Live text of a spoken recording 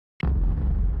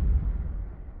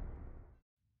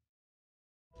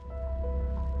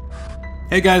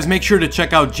Hey guys, make sure to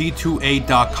check out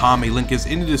G2A.com. A link is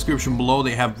in the description below.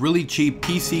 They have really cheap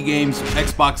PC games,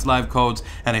 Xbox Live codes,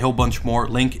 and a whole bunch more.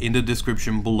 Link in the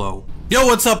description below. Yo,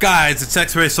 what's up guys? It's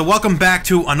XRAYZ. So welcome back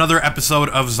to another episode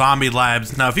of Zombie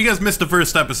Labs. Now, if you guys missed the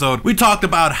first episode, we talked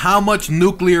about how much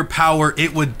nuclear power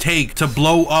it would take to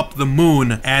blow up the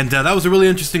moon. And that was a really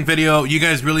interesting video. You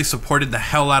guys really supported the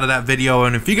hell out of that video.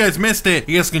 And if you guys missed it,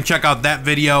 you guys can check out that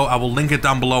video. I will link it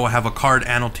down below. I have a card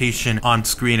annotation on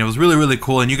screen. It was really, really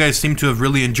cool. And you guys seem to have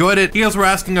really enjoyed it. You guys were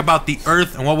asking about the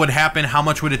Earth and what would happen. How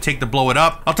much would it take to blow it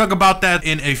up? I'll talk about that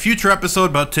in a future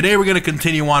episode. But today we're going to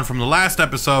continue on from the last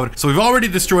episode. So we've already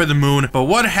destroyed the moon, but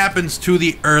what happens to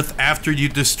the Earth after you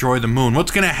destroy the moon?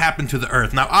 What's going to happen to the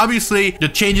Earth? Now, obviously, the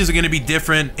changes are going to be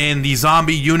different in the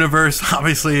zombie universe.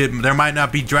 Obviously, there might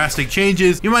not be drastic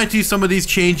changes. You might see some of these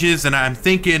changes, and I'm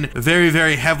thinking very,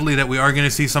 very heavily that we are going to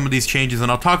see some of these changes,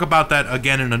 and I'll talk about that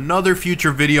again in another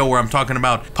future video where I'm talking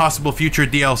about possible future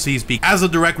DLCs as a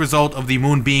direct result of the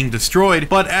moon being destroyed.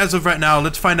 But as of right now,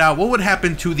 let's find out what would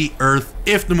happen to the Earth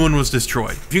if the moon was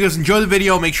destroyed. If you guys enjoy the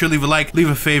video, make sure to leave a like, leave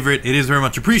a favorite. It is very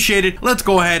much appreciated. Let's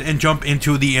go ahead and jump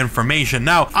into the information.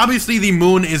 Now, obviously the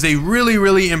moon is a really,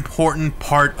 really important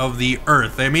part of the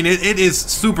Earth. I mean, it is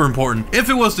super important. If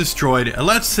it was destroyed,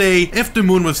 let's say if the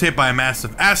moon was hit by a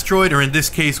massive asteroid, or in this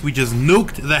case, we just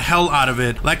nuked the hell out of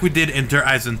it, like we did in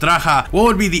XRAYZ, what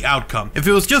would be the outcome? If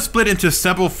it was just split into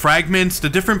several fragments, the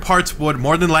different parts would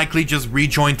more than likely just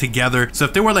rejoin together. So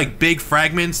if they were like big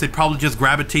fragments, they'd probably just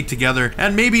gravitate together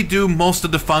and maybe do most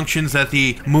of the functions that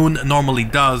the moon normally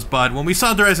does. But when we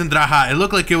saw XRAYZ, it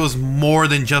looked like it was more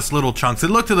than just little chunks. It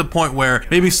looked to the point where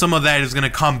maybe some of that is going to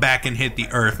come back and hit the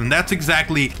Earth, and that's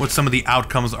exactly what some of the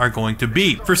outcomes are going to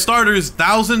be. For starters,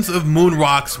 thousands of moon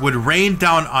rocks would rain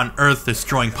down on Earth,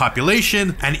 destroying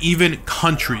population and even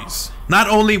countries. Not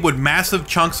only would massive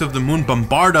chunks of the moon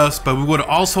bombard us, but we would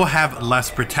also have less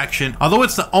protection. Although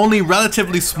it's only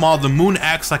relatively small, the moon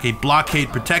acts like a blockade,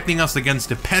 protecting us against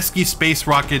the pesky space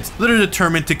rockets that are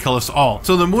determined to kill us all.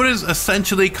 So the moon is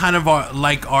essentially kind of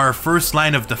like our first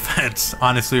line of defense,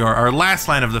 honestly, or our last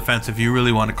line of defense, if you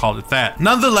really want to call it that.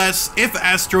 Nonetheless, if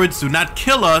asteroids do not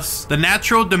kill us, the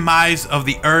natural demise of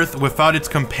the Earth without its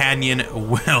companion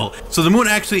will. So the moon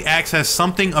actually acts as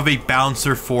something of a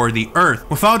balancer for the Earth.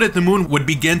 Without it, the moon would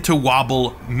begin to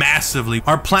wobble massively.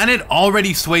 Our planet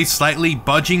already sways slightly,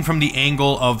 budging from the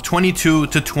angle of 22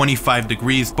 to 25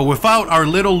 degrees, but without our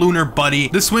little lunar buddy,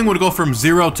 this swing would go from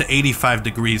 0 to 85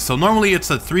 degrees. So normally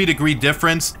it's a 3-degree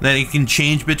difference that it can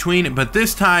change between, but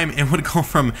this time it would go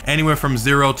from anywhere from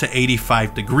 0 to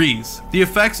 85 degrees. The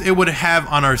effects it would have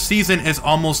on our season is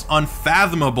almost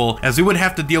unfathomable, as we would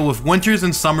have to deal with winters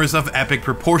and summers of epic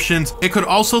proportions. It could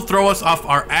also throw us off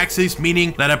our axis,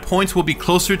 meaning that at points we'll be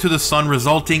closer to the sun,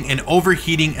 resulting in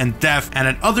overheating and death, and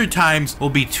at other times will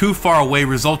be too far away,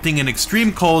 resulting in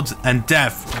extreme colds and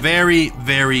death. Very,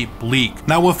 very bleak.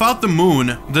 Now, without the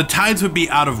moon, the tides would be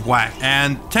out of whack,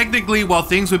 and technically, while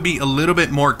things would be a little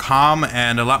bit more calm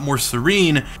and a lot more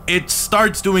serene, it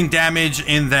starts doing damage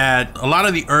in that a lot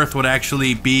of the Earth would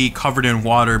actually be covered in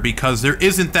water, because there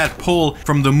isn't that pull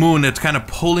from the moon that's kind of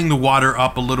pulling the water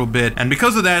up a little bit. And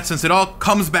because of that, since it all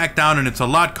comes back down and it's a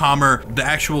lot calmer, the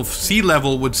actual sea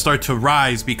level would start to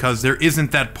rise, because there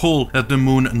isn't that pull that the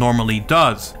moon normally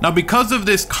does. Now, because of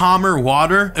this calmer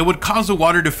water, it would cause the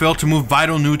water to fail to move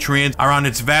vital nutrients around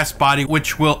its vast body,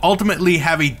 which will ultimately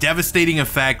have a devastating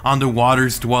effect on the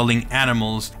water's dwelling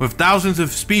animals, with thousands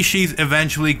of species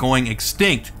eventually going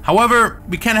extinct. However,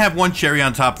 we can have one cherry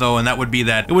on top though, and that would be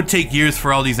that it would take years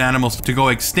for all these animals to go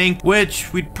extinct,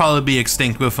 which we'd probably be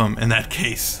extinct with them in that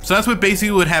case. So that's what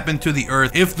basically would happen to the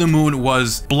Earth if the moon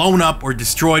was blown up or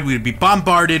destroyed. We would be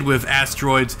bombarded with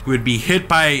asteroids, we would be hit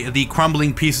by the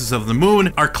crumbling pieces of the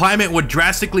moon. Our climate would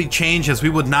drastically change, as we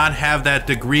would not have that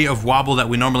degree of wobble that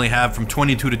we normally have from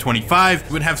 22 to 25.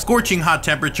 We would have scorching hot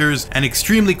temperatures and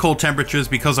extremely cold temperatures,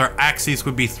 because our axis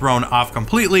would be thrown off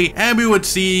completely, and we would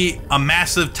see a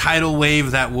massive tidal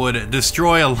wave that would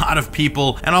destroy a lot of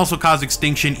people and also cause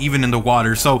extinction even in the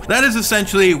water. So that is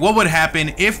essentially what would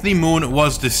happen if the moon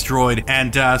was destroyed.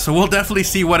 And so we'll definitely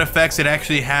see what effects it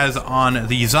actually has on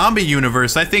the zombie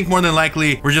universe. I think more than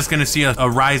likely we're just going to see a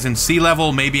rise in sea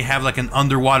level, maybe have like an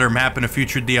underwater map in a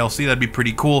future DLC. That'd be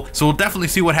pretty cool. So we'll definitely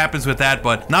see what happens with that.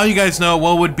 But now you guys know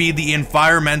what would be the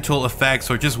environmental effects,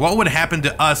 or just what would happen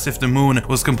to us if the moon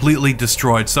was completely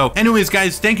destroyed. So anyways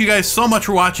guys, thank you guys so much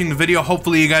for watching the video.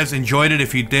 Hopefully you guys enjoyed it.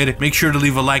 If you did, make sure to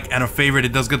leave a like and a favorite.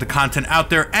 It does get the content out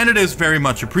there, and it is very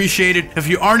much appreciated. If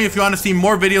you want to see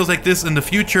more videos like this in the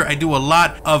future, I do a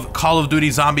lot of Call of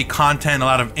Duty zombie content, a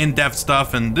lot of in-depth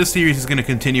stuff, and this series is going to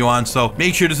continue continue on. So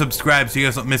make sure to subscribe so you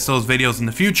guys don't miss those videos in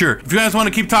the future. If you guys want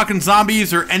to keep talking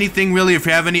zombies or anything really, if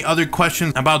you have any other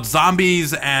questions about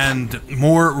zombies and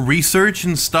more research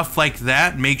and stuff like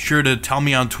that, make sure to tell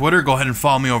me on Twitter. Go ahead and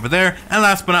follow me over there. And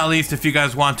last but not least, if you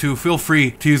guys want to, feel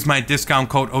free to use my discount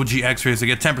code OGXRAYZ to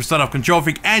get 10% off Control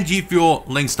Freak and G Fuel.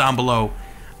 Links down below.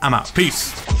 I'm out.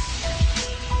 Peace.